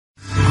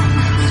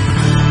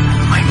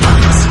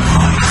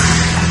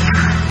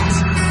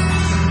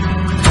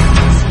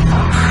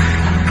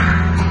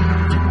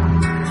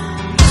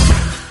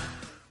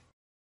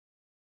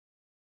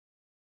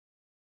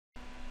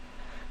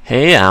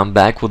Hey, I'm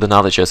back with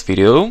another chess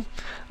video.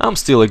 I'm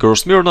still Igor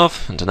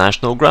Smirnov,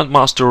 international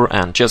grandmaster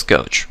and chess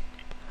coach.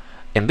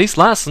 In this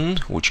lesson,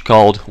 which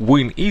called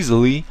Win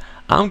Easily,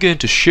 I'm going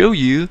to show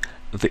you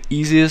the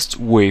easiest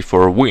way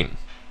for a win.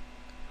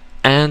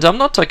 And I'm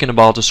not talking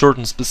about a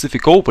certain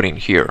specific opening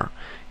here.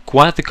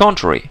 Quite the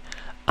contrary.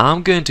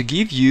 I'm going to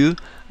give you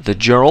the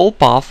general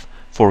path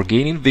for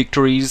gaining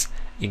victories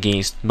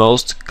against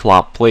most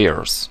club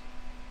players.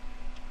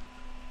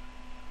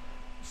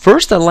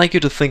 First, I'd like you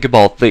to think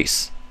about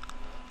this.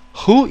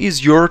 Who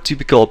is your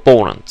typical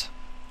opponent?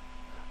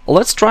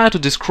 Let's try to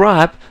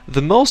describe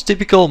the most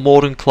typical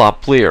modern club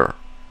player.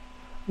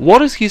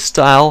 What is his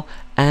style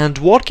and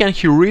what can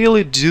he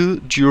really do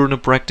during a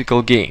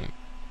practical game?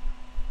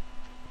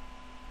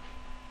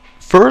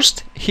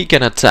 First, he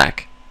can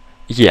attack.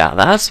 Yeah,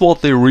 that's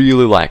what they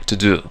really like to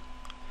do.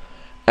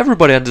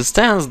 Everybody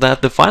understands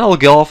that the final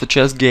goal of a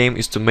chess game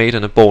is to mate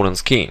an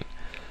opponent's king.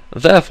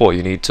 Therefore,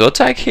 you need to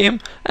attack him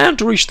and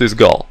to reach this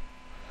goal.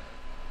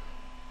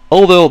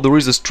 Although there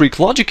is a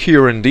strict logic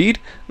here indeed,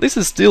 this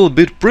is still a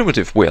bit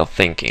primitive way of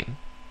thinking.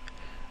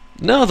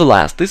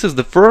 Nevertheless, this is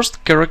the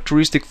first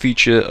characteristic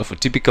feature of a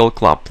typical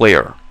club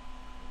player.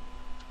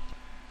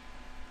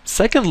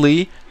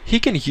 Secondly,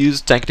 he can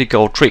use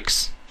tactical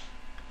tricks.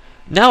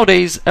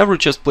 Nowadays, every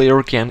chess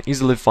player can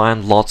easily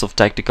find lots of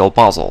tactical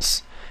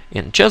puzzles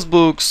in chess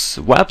books,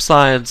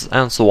 websites,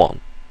 and so on.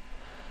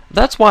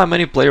 That's why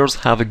many players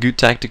have a good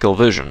tactical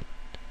vision,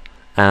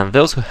 and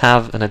those who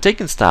have an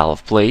attacking style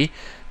of play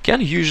can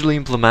usually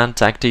implement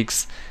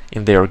tactics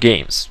in their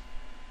games.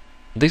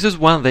 This is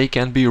when they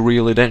can be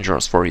really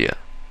dangerous for you.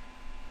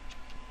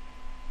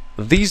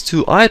 These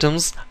two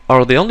items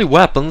are the only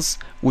weapons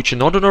which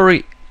an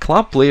ordinary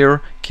club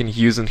player can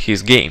use in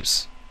his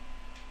games.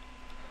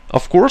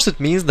 Of course, it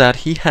means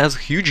that he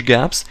has huge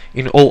gaps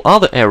in all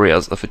other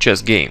areas of a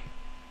chess game.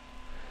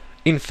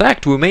 In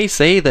fact, we may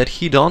say that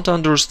he don't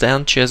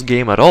understand chess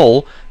game at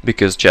all,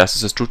 because chess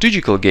is a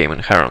strategical game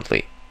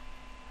inherently.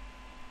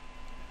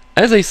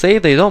 As I say,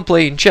 they don't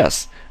play in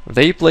chess,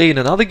 they play in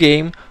another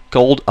game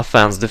called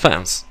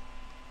offense-defense.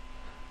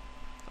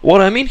 What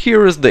I mean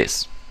here is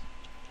this.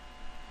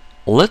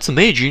 Let's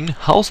imagine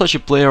how such a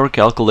player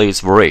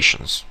calculates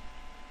variations.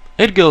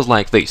 It goes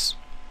like this.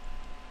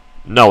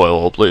 Now I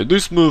will play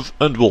this move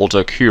and will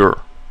attack here.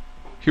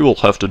 He will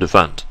have to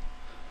defend.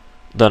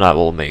 Then I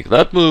will make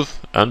that move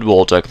and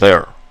will attack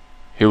there.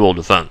 He will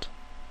defend.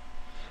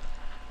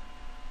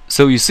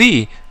 So you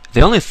see,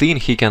 the only thing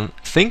he can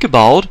think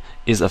about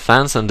is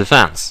offense and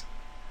defense.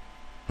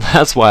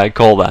 That's why I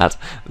call that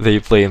they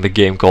play in the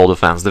game called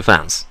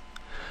offense-defense.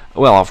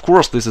 Well, of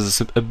course, this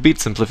is a bit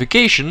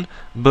simplification,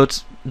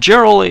 but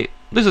generally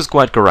this is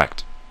quite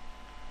correct.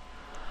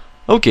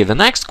 Okay, the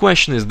next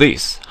question is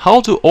this: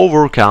 how to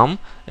overcome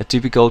a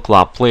typical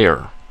club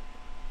player?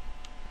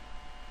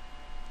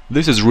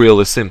 This is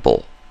really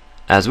simple.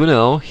 As we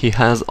know, he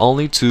has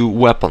only two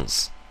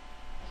weapons.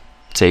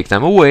 Take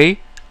them away,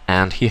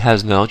 and he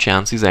has no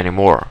chances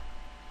anymore.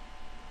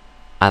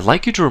 I'd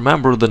like you to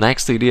remember the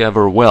next idea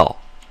very well.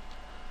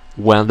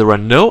 When there are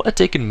no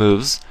attacking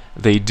moves,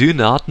 they do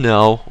not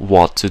know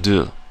what to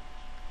do.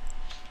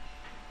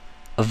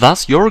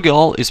 Thus, your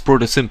goal is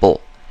pretty simple.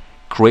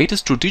 Create a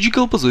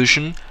strategical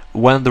position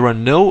when there are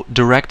no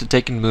direct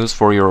attacking moves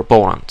for your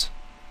opponent.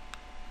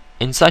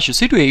 In such a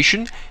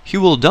situation, he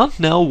will don't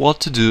know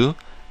what to do,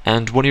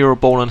 and when your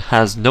opponent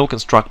has no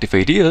constructive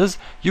ideas,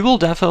 you will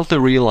definitely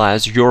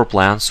realize your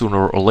plan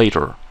sooner or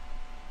later.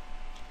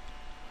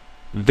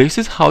 This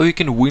is how you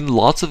can win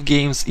lots of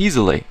games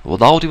easily,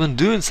 without even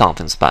doing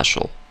something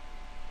special.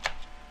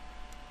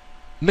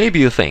 Maybe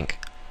you think,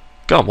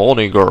 come on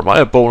Igor, my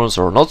opponents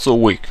are not so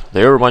weak,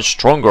 they are much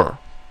stronger.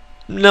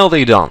 No,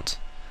 they don't.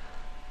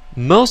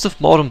 Most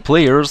of modern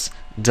players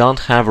don't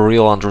have a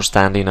real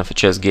understanding of a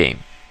chess game.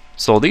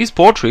 So this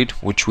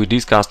portrait, which we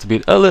discussed a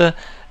bit earlier,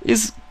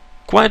 is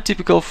quite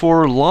typical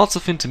for lots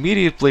of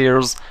intermediate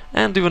players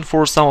and even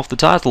for some of the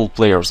title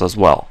players as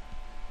well.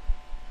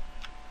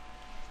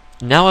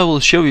 Now I will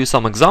show you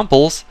some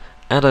examples,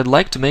 and I'd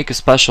like to make a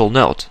special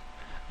note.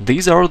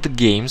 These are the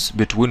games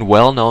between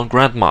well-known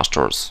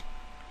grandmasters.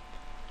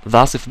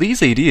 Thus, if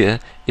this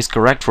idea is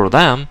correct for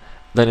them,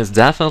 then it's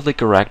definitely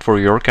correct for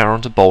your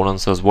current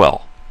opponents as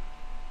well.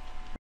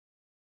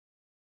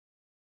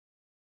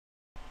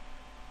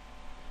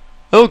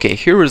 Okay,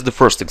 here is the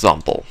first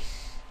example.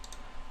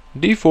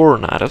 d4,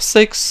 knight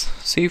f6,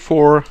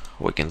 c4,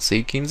 we can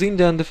see king's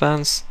Indian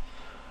defense.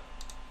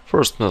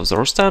 First moves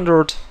are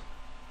standard.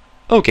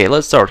 Okay,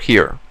 let's start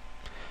here.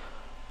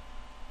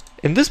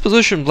 In this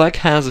position, black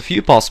has a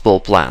few possible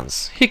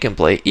plans. He can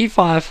play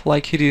e5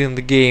 like he did in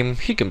the game,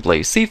 he can play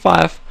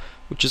c5,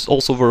 which is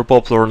also very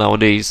popular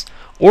nowadays,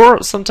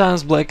 or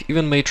sometimes black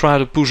even may try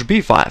to push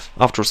b5,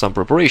 after some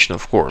preparation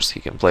of course.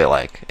 He can play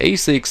like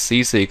a6,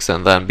 c6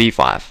 and then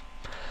b5.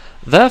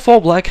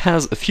 Therefore, black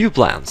has a few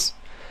plans,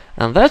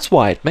 and that's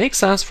why it makes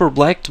sense for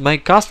black to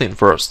make castling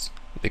first,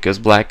 because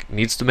black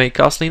needs to make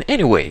castling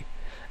anyway.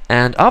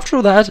 And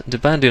after that,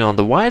 depending on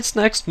the white's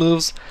next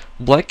moves,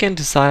 black can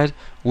decide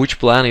which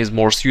plan is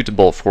more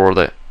suitable for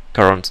the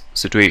current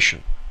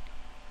situation.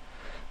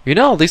 You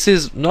know, this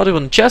is not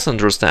even chess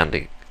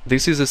understanding,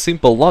 this is a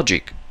simple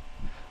logic.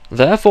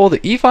 Therefore the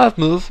e5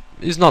 move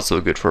is not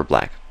so good for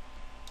black.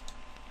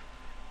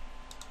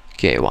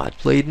 Okay, white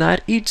played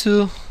knight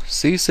e2,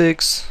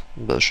 c6,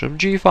 bishop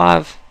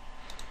g5,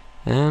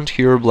 and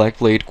here black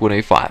played queen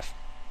a5.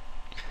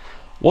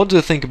 What do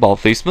you think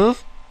about this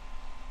move?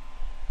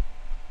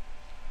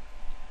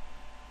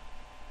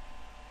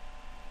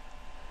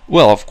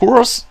 Well, of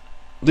course,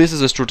 this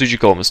is a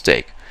strategical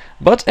mistake.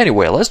 But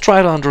anyway, let's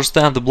try to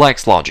understand the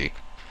black's logic.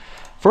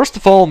 First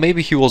of all,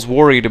 maybe he was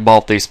worried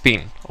about the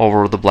spin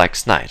over the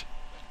black's knight.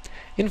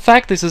 In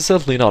fact, this is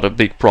certainly not a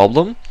big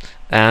problem,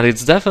 and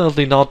it's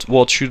definitely not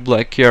what should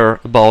black care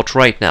about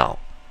right now.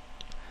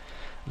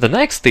 The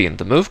next thing,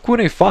 the move queen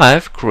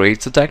a5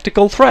 creates a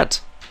tactical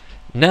threat.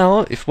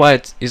 Now, if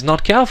white is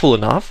not careful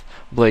enough,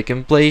 black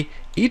can play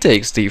e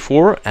takes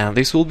d4, and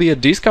this will be a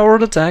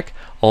discovered attack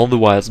on the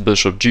white's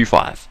bishop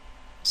g5.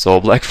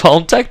 So black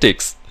found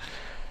tactics.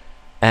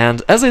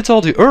 And as I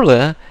told you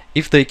earlier,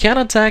 if they can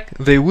attack,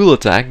 they will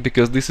attack,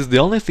 because this is the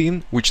only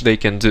thing which they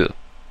can do.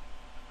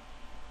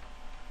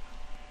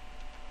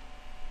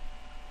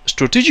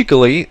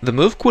 Strategically, the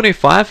move queen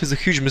a5 is a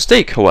huge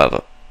mistake,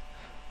 however.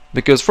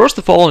 Because first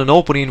of all, in an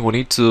opening we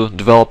need to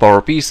develop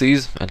our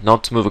pieces and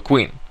not to move a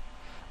queen.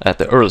 At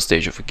the early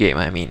stage of a game,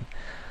 I mean.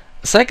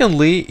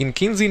 Secondly, in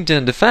king's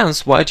Indian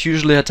defense, white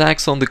usually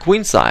attacks on the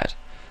queen side.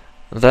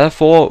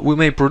 Therefore, we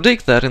may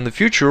predict that in the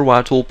future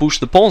white will push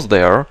the pawns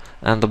there,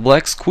 and the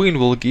black's queen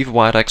will give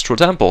white extra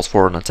temples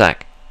for an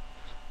attack.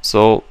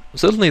 So,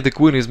 certainly the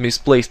queen is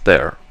misplaced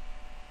there.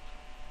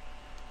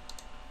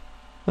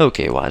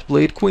 Okay, white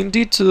played queen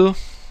d2,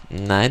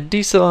 knight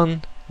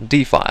d7,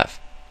 d5.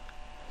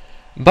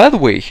 By the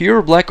way,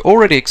 here black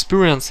already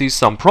experiences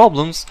some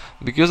problems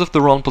because of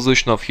the wrong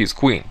position of his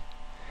queen.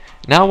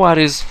 Now white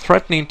is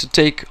threatening to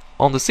take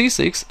on the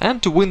c6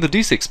 and to win the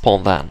d6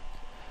 pawn then.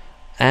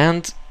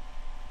 And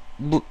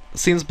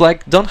since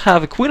black don't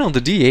have a queen on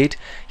the d8,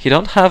 he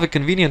don't have a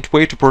convenient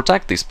way to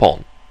protect this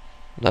pawn.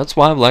 That's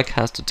why black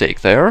has to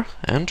take there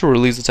and to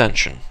release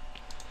attention.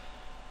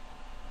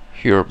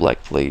 Here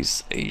black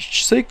plays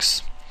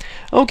h6.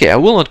 Okay, I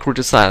will not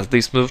criticize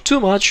this move too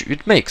much,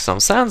 it makes some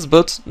sense,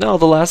 but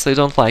nevertheless I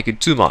don't like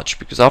it too much,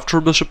 because after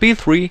bishop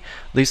e3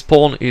 this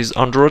pawn is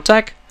under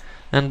attack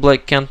and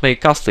black can't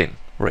make castling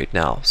right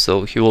now,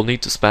 so he will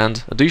need to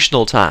spend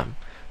additional time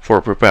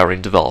for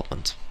preparing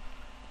development.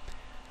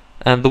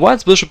 And the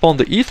white's bishop on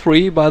the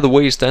e3, by the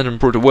way, is standing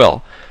pretty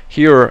well.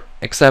 Here,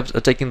 except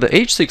attacking the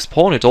h6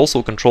 pawn, it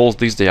also controls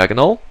this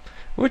diagonal,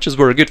 which is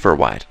very good for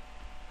white.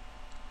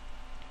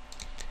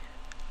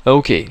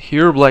 Okay,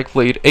 here black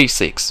played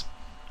a6.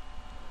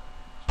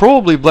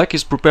 Probably black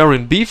is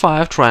preparing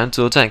b5, trying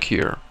to attack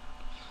here.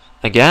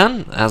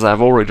 Again, as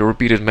I've already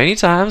repeated many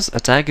times,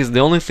 attack is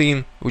the only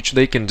thing which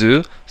they can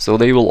do, so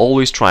they will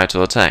always try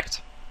to attack.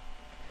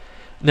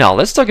 Now,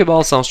 let's talk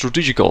about some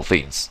strategical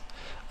things.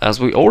 As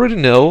we already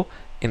know,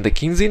 in the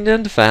king's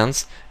Indian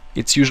defense,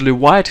 it's usually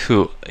white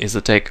who is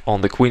attacked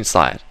on the queen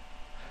side.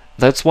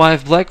 That's why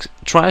if black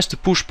tries to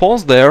push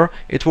pawns there,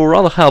 it will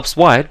rather helps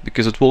white,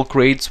 because it will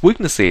create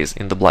weaknesses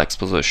in the black's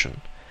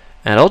position.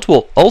 And it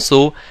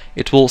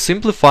will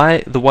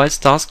simplify the white's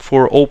task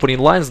for opening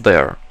lines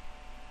there.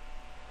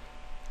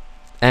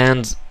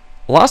 And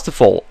last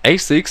of all,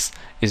 a6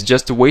 is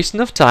just a wasting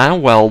of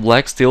time while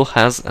black still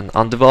has an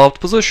undeveloped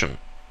position.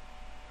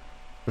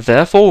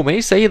 Therefore, we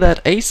may say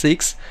that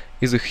a6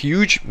 is a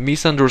huge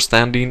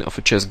misunderstanding of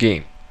a chess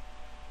game.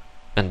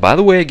 And by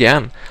the way,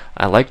 again,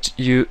 I'd like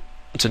you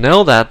to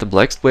know that the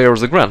black player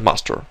is a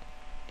grandmaster.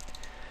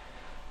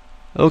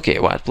 Okay,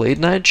 white played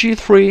knight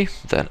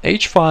g3, then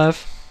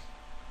h5,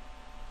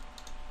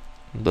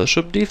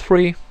 bishop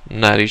d3,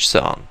 knight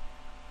h7.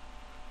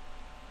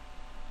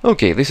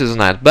 Okay, this is a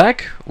knight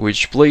back,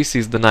 which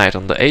places the knight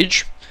on the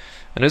edge,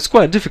 and it's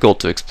quite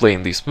difficult to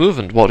explain this move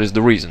and what is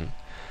the reason.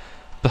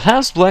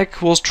 Perhaps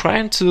black was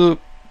trying to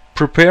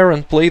prepare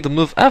and play the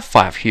move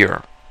f5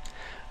 here.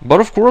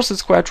 But of course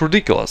it's quite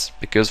ridiculous,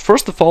 because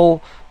first of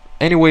all,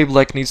 anyway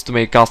black needs to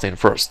make castling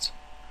first.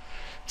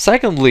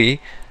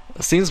 Secondly,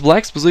 since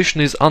black's position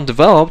is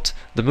undeveloped,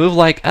 the move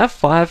like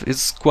f5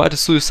 is quite a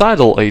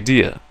suicidal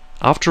idea.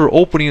 After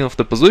opening of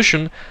the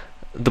position,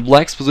 the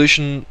black's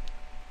position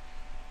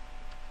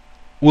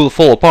will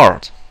fall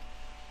apart.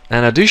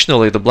 And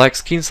additionally, the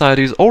black's king side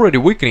is already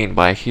weakening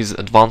by his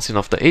advancing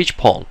of the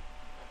h-pawn.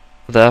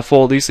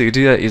 Therefore, this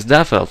idea is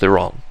definitely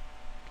wrong.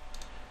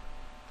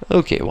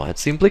 Okay, white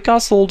simply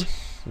castled,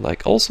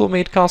 black also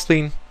made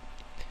castling.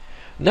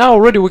 Now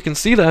already we can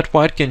see that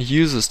white can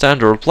use a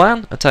standard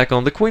plan, attack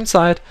on the queen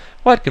side,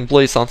 white can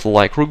play something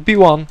like rook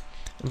b1,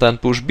 then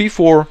push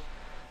b4,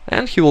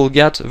 and he will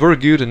get a very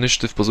good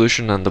initiative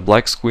position, and the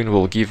black's queen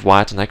will give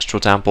white an extra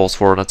temples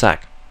for an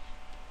attack.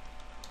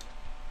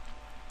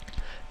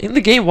 In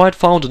the game, white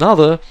found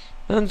another,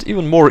 and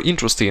even more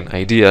interesting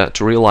idea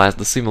to realize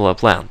the similar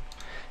plan.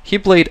 He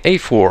played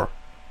a4.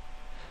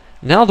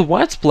 Now the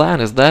white's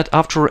plan is that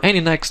after any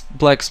next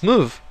black's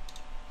move,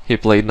 he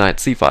played knight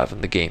c5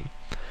 in the game,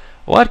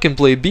 white can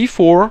play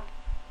b4,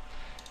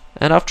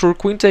 and after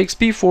queen takes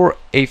b4,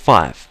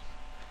 a5.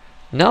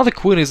 Now the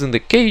queen is in the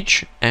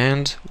cage,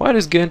 and white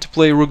is going to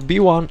play rook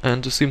b1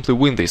 and to simply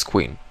win this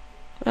queen.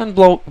 And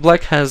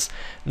black has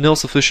no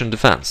sufficient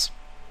defense.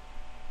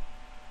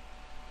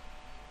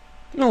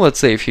 Now let's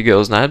say if he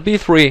goes knight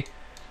b3,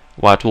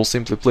 white will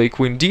simply play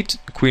queen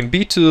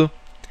b2.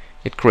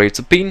 It creates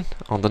a pin.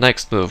 On the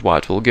next move,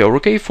 white will go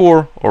rook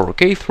a4 or rook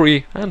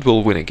a3 and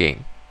will win a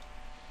game.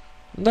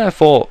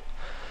 Therefore,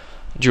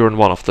 during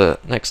one of the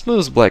next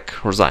moves,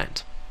 black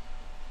resigned.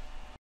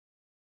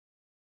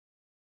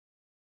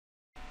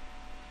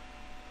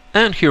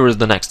 And here is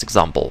the next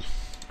example.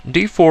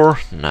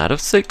 d4, knight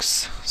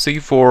f6,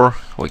 c4,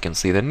 we can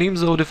see the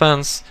Nimzo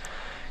defense,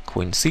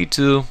 queen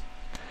c2.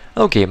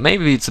 Okay,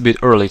 maybe it's a bit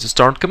early to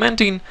start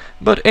commenting,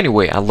 but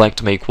anyway, I'd like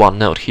to make one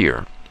note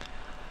here.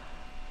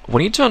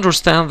 We need to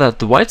understand that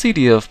the white's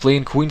idea of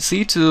playing queen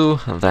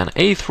c2 and then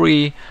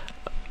a3,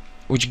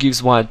 which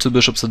gives white two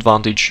bishops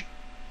advantage,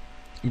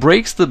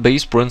 breaks the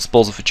base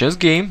principles of a chess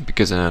game,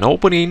 because in an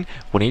opening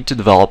we need to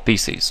develop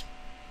pieces.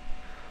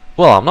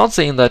 Well, I'm not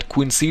saying that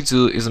queen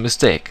c2 is a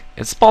mistake.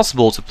 It's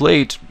possible to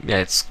play it, yeah,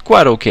 it's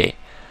quite okay.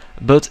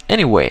 But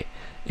anyway,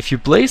 if you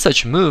play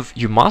such a move,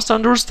 you must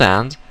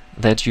understand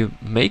that you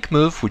make a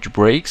move which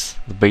breaks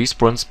the base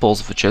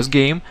principles of a chess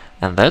game,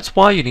 and that's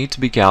why you need to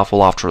be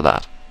careful after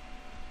that.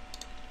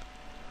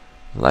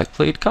 Black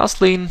played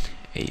castling,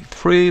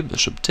 a3,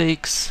 bishop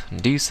takes,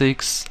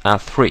 d6,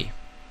 f3.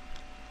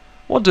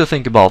 What do you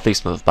think about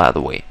this move, by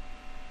the way?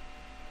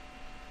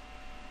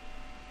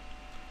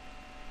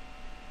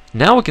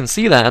 Now we can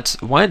see that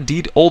white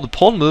did all the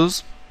pawn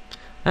moves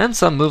and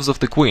some moves of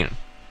the queen,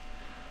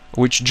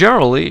 which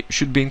generally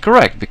should be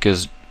incorrect,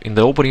 because in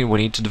the opening we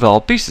need to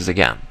develop pieces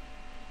again.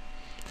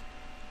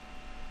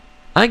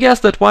 I guess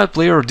that white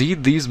player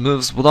did these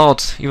moves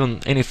without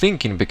even any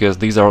thinking, because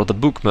these are the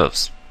book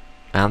moves.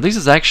 And this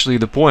is actually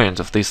the point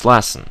of this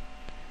lesson.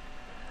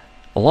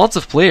 Lots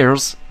of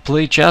players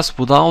play chess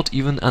without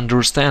even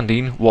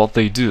understanding what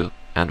they do,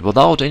 and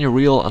without any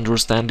real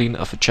understanding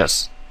of a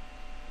chess.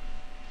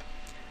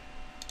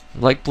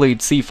 Black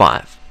played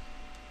c5.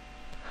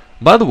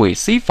 By the way,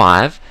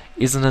 c5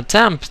 is an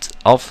attempt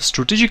of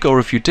strategical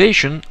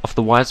refutation of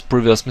the white's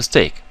previous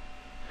mistake.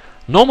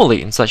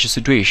 Normally, in such a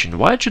situation,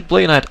 white should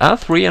play knight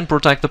f3 and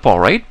protect the pawn,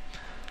 right?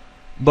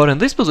 But in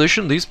this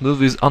position, this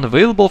move is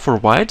unavailable for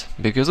white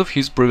because of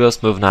his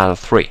previous move knight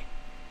f3.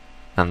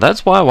 And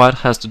that's why white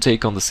has to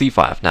take on the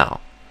c5 now.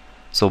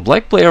 So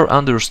black player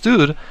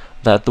understood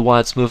that the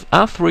white's move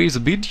f3 is a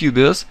bit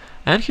dubious,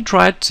 and he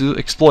tried to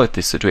exploit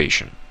this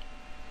situation.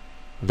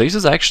 This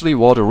is actually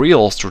what a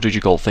real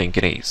strategical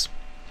thinking is.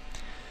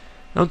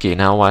 Okay,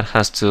 now white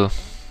has to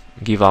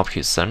give up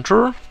his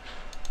center,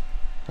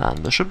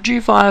 and bishop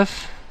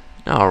g5.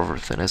 Now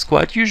everything is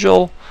quite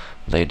usual,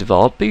 they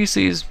develop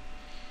pieces.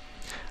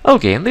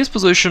 Okay, in this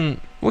position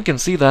we can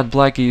see that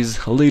black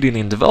is leading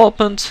in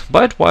development,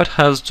 but white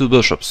has two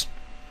bishops.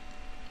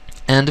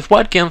 And if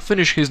white can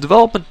finish his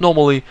development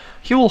normally,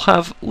 he will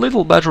have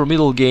little better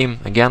middle game,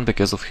 again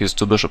because of his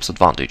two bishops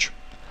advantage.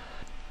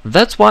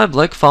 That's why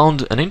black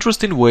found an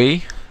interesting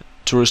way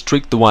to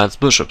restrict the white's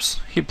bishops.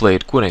 He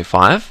played queen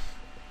a5,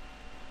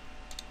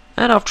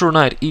 and after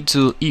knight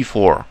e2,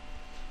 e4.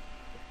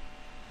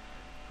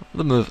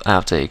 The move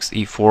f takes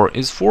e4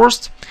 is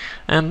forced,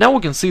 and now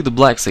we can see the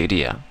black's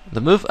idea. The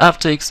move f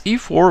takes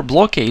e4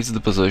 blockades the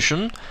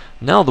position.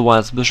 Now the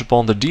white's bishop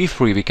on the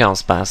d3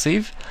 becomes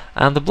passive,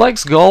 and the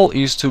black's goal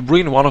is to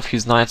bring one of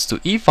his knights to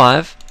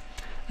e5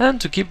 and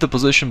to keep the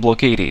position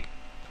blockaded.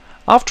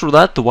 After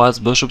that, the white's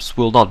bishops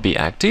will not be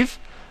active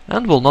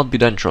and will not be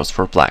dangerous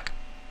for black.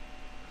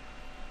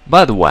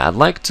 By the way, I'd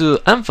like to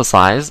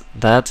emphasize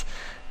that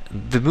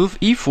the move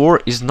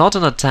e4 is not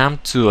an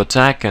attempt to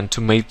attack and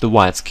to mate the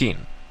white's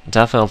king.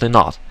 Definitely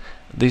not.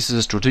 This is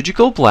a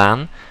strategical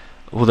plan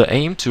with the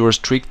aim to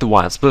restrict the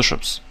white's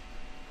bishops.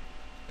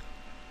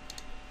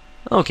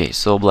 Okay,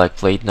 so black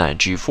played knight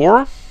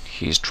g4.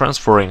 He's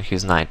transferring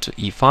his knight to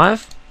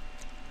e5.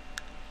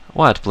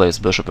 White plays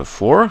bishop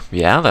f4,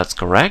 yeah, that's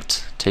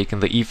correct,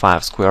 taking the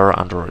e5 square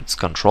under its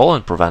control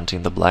and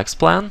preventing the black's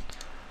plan.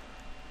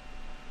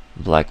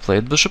 Black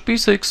played bishop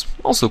e6,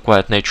 also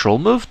quite natural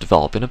move,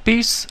 developing a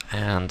piece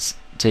and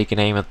taking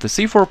aim at the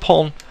c4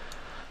 pawn.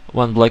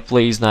 When black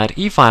plays knight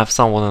e5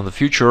 somewhere in the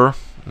future,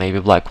 maybe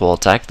black will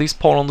attack this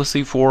pawn on the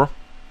c4.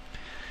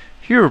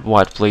 Here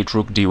white played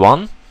rook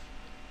d1.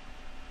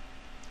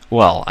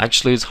 Well,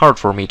 actually it's hard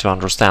for me to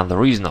understand the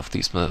reason of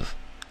this move.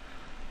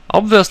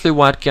 Obviously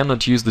white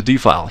cannot use the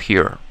d-file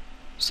here,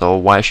 so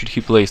why should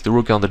he place the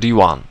rook on the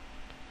d1?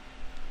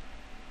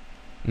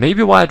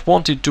 Maybe white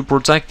wanted to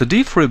protect the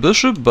d3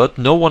 bishop, but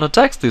no one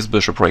attacks this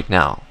bishop right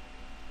now.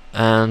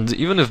 And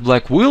even if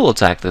black will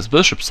attack this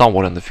bishop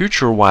somewhat in the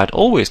future, white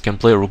always can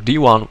play rook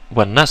d1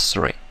 when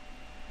necessary.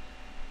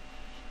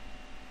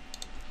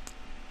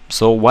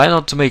 So why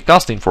not to make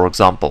castling, for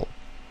example?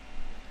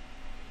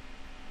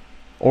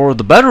 Or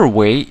the better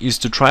way is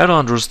to try to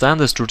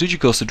understand the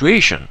strategical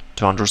situation,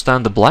 to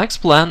understand the black's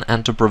plan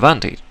and to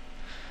prevent it.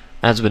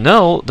 As we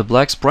know, the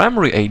black's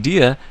primary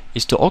idea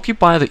is to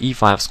occupy the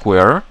e5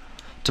 square,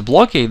 to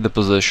blockade the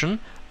position,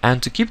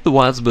 and to keep the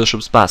white's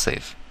bishops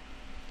passive.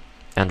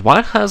 And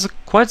white has a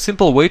quite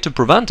simple way to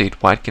prevent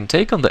it. White can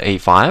take on the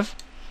a5.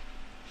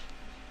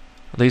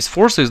 This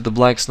forces the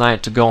black's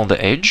knight to go on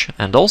the edge,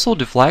 and also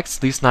deflects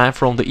this knight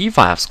from the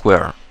e5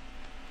 square.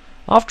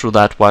 After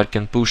that, white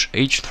can push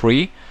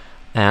h3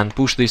 and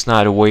push this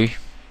knight away,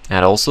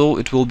 and also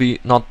it will be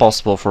not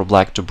possible for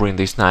black to bring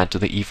this knight to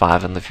the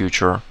e5 in the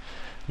future.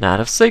 Knight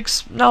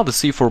f6, now the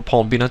c4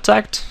 pawn being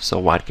attacked, so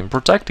white can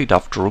protect it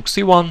after rook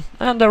c1,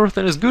 and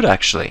everything is good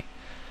actually.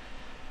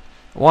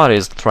 White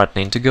is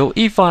threatening to go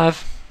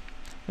e5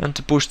 and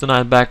to push the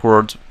knight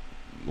backward.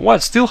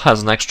 White still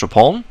has an extra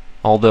pawn,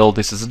 although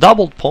this is a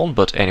doubled pawn,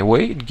 but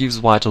anyway, it gives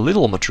white a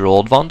little material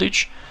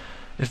advantage.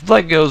 If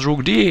black goes rook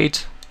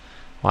d8,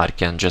 white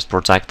can just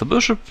protect the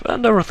bishop,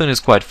 and everything is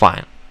quite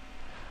fine.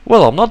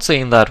 Well, I'm not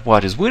saying that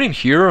white is winning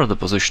here, the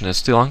position is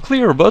still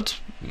unclear, but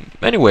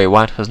anyway,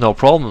 white has no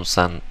problems,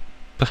 and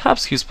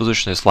perhaps his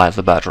position is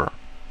slightly better.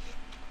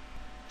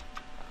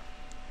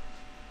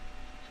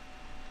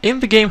 In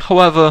the game,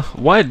 however,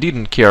 white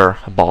didn't care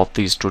about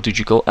these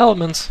strategical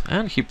elements,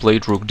 and he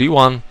played rook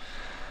d1.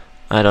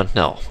 I don't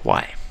know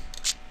why.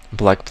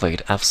 Black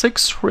played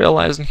f6,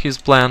 realizing his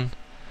plan.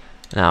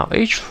 Now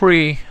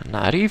h3,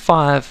 knight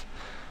e5.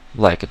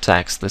 Black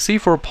attacks the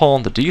c4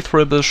 pawn, the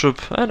d3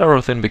 bishop, and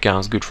everything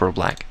becomes good for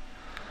black.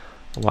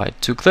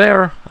 White took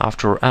there.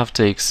 After f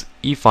takes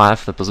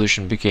e5, the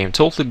position became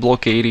totally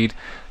blockaded,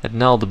 and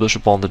now the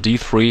bishop on the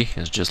d3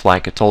 is just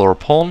like a taller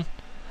pawn.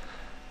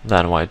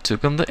 Then white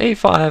took on the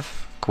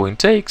a5, queen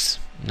takes,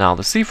 now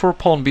the c4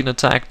 pawn being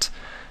attacked,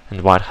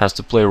 and white has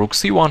to play rook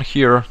c1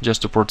 here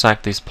just to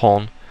protect this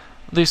pawn.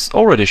 This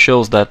already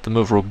shows that the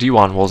move rook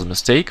d1 was a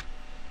mistake.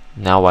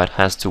 Now white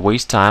has to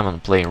waste time on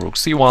playing rook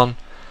c1,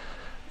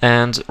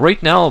 and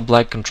right now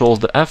black controls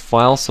the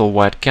f-file, so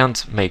white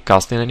can't make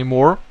castling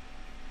anymore.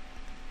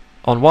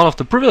 On one of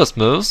the previous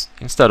moves,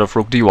 instead of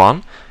rook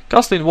d1,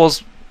 castling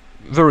was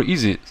a very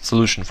easy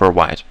solution for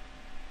white,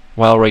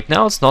 while right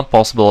now it's not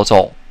possible at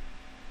all.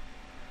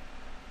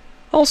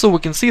 Also, we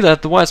can see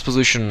that the white's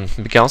position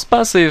becomes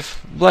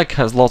passive. Black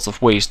has lots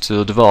of ways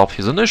to develop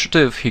his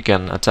initiative. He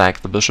can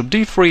attack the bishop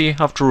d3,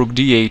 after rook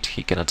d8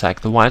 he can attack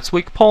the white's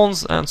weak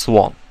pawns, and so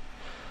on.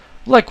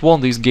 Black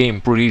won this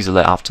game pretty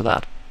easily after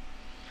that.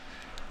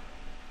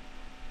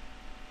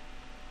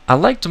 I'd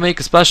like to make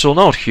a special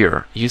note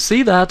here. You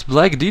see that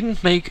black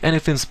didn't make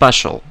anything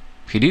special.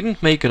 He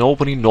didn't make an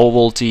opening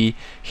novelty,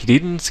 he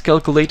didn't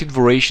calculate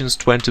variations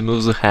 20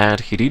 moves ahead,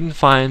 he didn't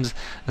find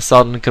a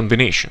sudden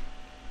combination.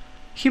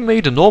 He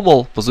made a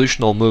normal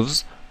positional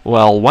moves,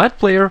 while white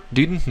player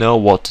didn't know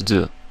what to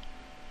do.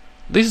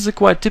 This is a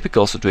quite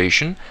typical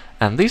situation,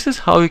 and this is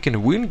how you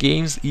can win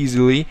games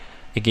easily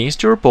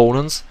against your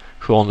opponents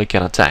who only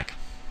can attack.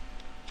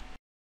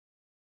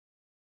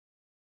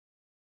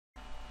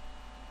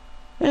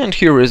 And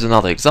here is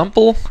another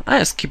example.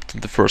 I skipped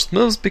the first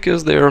moves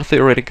because they are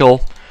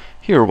theoretical.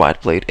 Here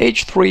white played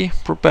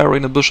h3,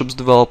 preparing a bishop's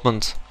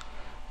development.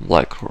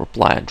 Black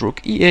replied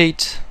rook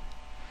e8,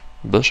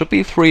 bishop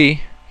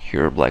e3.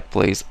 Here black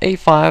plays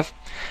a5.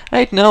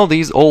 Right now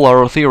these all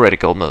are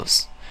theoretical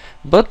moves.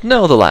 But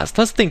nevertheless,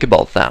 let's think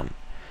about them.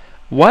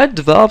 White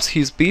develops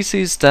his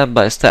pieces step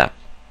by step,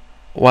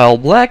 while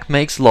black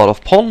makes a lot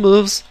of pawn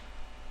moves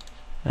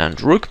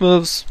and rook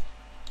moves,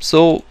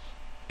 so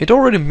it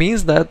already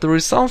means that there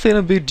is something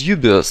a bit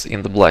dubious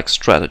in the black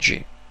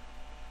strategy.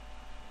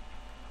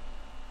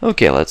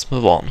 Okay, let's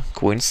move on.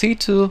 Queen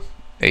c2,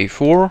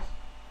 a4,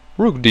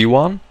 rook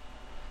d1.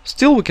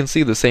 Still we can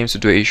see the same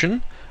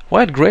situation.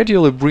 White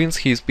gradually brings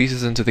his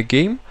pieces into the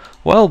game,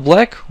 while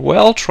black,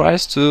 well,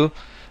 tries to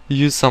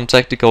use some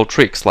tactical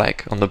tricks,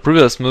 like on the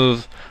previous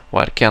move,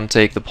 white can't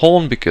take the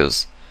pawn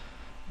because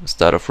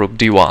instead of rook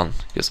d1,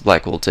 because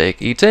black will take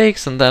e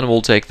takes and then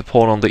will take the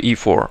pawn on the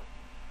e4.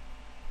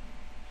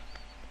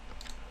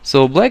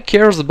 So black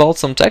cares about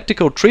some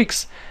tactical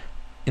tricks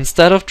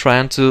instead of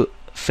trying to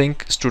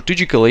think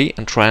strategically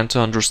and trying to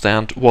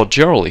understand what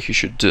generally he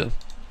should do.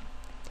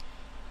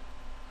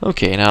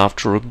 Okay, now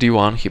after rook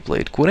d1 he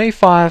played queen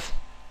a5,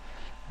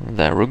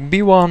 then rook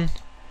b1.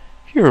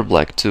 Here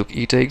black took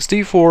e takes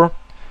d4.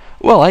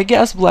 Well, I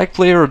guess black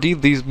player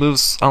did these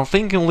moves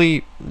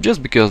unthinkingly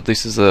just because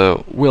this is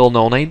a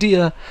well-known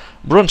idea.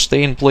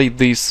 Bronstein played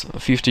this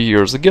 50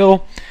 years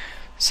ago,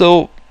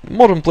 so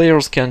modern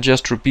players can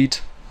just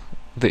repeat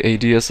the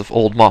ideas of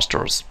old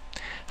masters.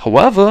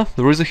 However,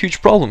 there is a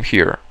huge problem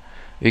here.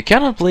 You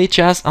cannot play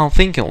chess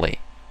unthinkingly.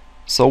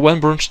 So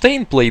when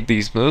Bronstein played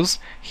these moves,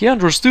 he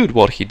understood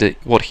what he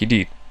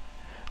did,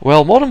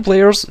 while modern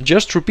players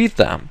just repeat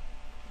them,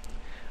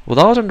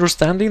 without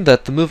understanding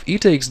that the move e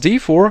takes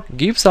d4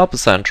 gives up a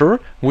center,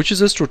 which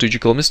is a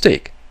strategical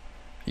mistake.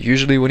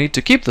 Usually we need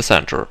to keep the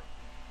center,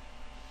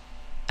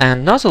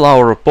 and not allow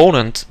our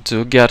opponent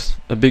to get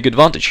a big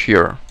advantage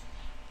here.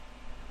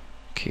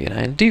 Okay,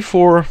 knight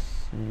d4,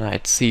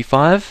 knight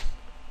c5.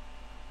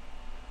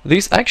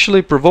 This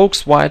actually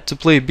provokes white to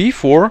play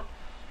b4,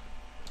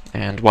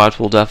 and white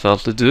will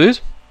definitely do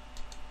it.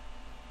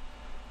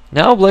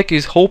 Now black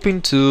is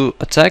hoping to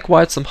attack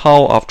white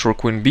somehow after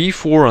queen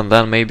b4 and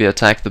then maybe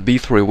attack the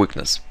b3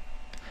 weakness.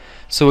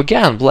 So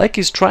again, black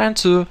is trying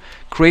to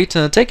create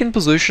an attacking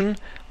position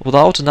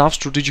without enough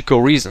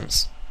strategical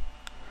reasons.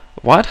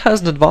 White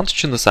has an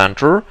advantage in the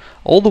center,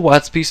 all the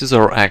white's pieces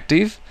are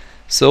active,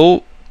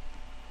 so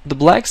the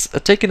black's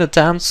attacking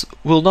attempts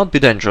will not be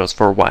dangerous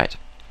for white.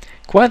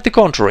 Quite the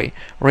contrary,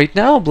 right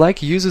now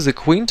black uses a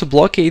queen to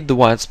blockade the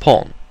white's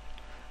pawn.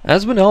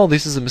 As we know,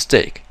 this is a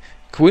mistake.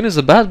 Queen is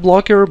a bad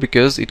blocker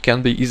because it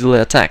can be easily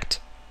attacked.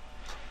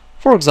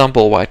 For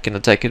example, white can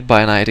attack it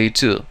by knight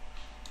a2.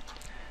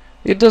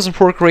 It doesn't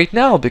work right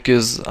now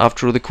because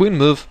after the queen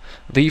move,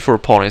 the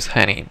e4 pawn is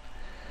hanging.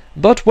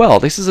 But well,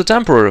 this is a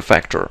temporary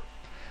factor.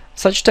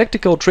 Such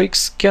tactical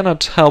tricks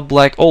cannot help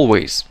black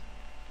always.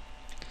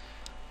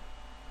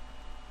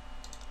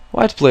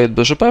 White played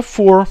bishop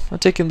f4,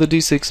 attacking the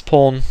d6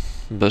 pawn,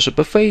 bishop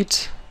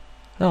f8,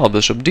 now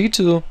bishop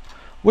d2.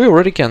 We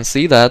already can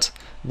see that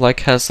black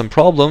has some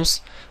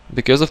problems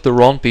because of the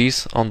wrong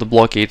piece on the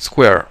blockade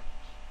square.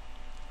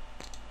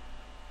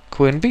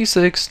 Queen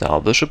b6,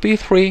 now bishop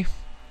e3.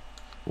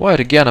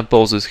 White again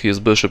opposes his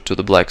bishop to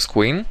the black's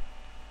queen.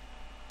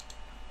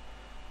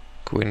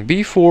 Queen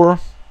b4,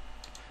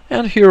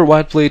 and here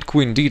white played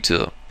queen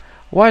d2.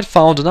 White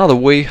found another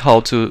way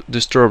how to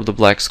disturb the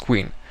black's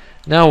queen.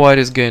 Now white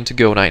is going to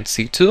go knight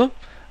c2,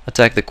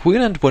 attack the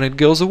queen, and when it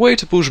goes away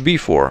to push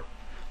b4,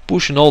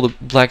 pushing all the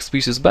black's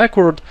pieces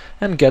backward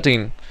and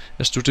getting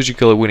a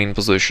strategically winning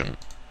position.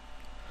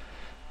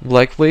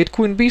 Black played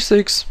queen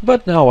b6,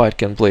 but now white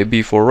can play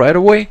b4 right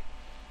away,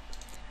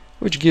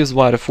 which gives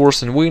white a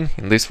forcing win.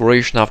 In this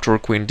variation after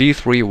queen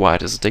d3,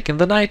 white is attacking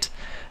the knight,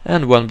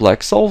 and when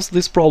black solves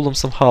this problem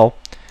somehow,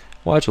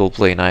 white will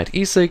play knight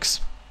e6,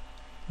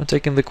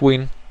 attacking the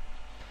queen,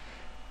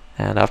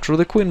 and after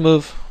the queen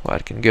move,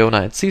 white can go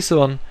knight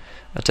c7,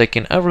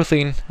 attacking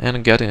everything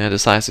and getting a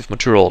decisive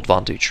material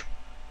advantage.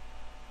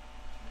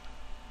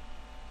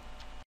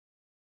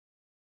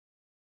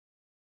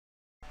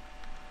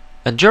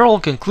 A general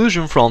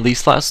conclusion from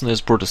this lesson is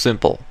pretty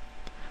simple.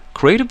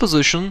 Create a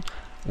position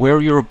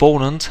where your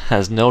opponent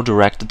has no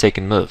direct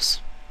attacking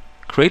moves.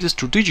 Create a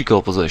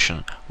strategical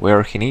position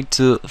where he needs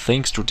to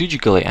think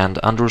strategically and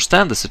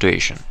understand the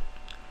situation.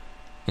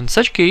 In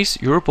such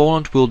case, your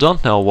opponent will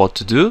don't know what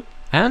to do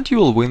and you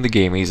will win the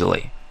game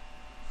easily.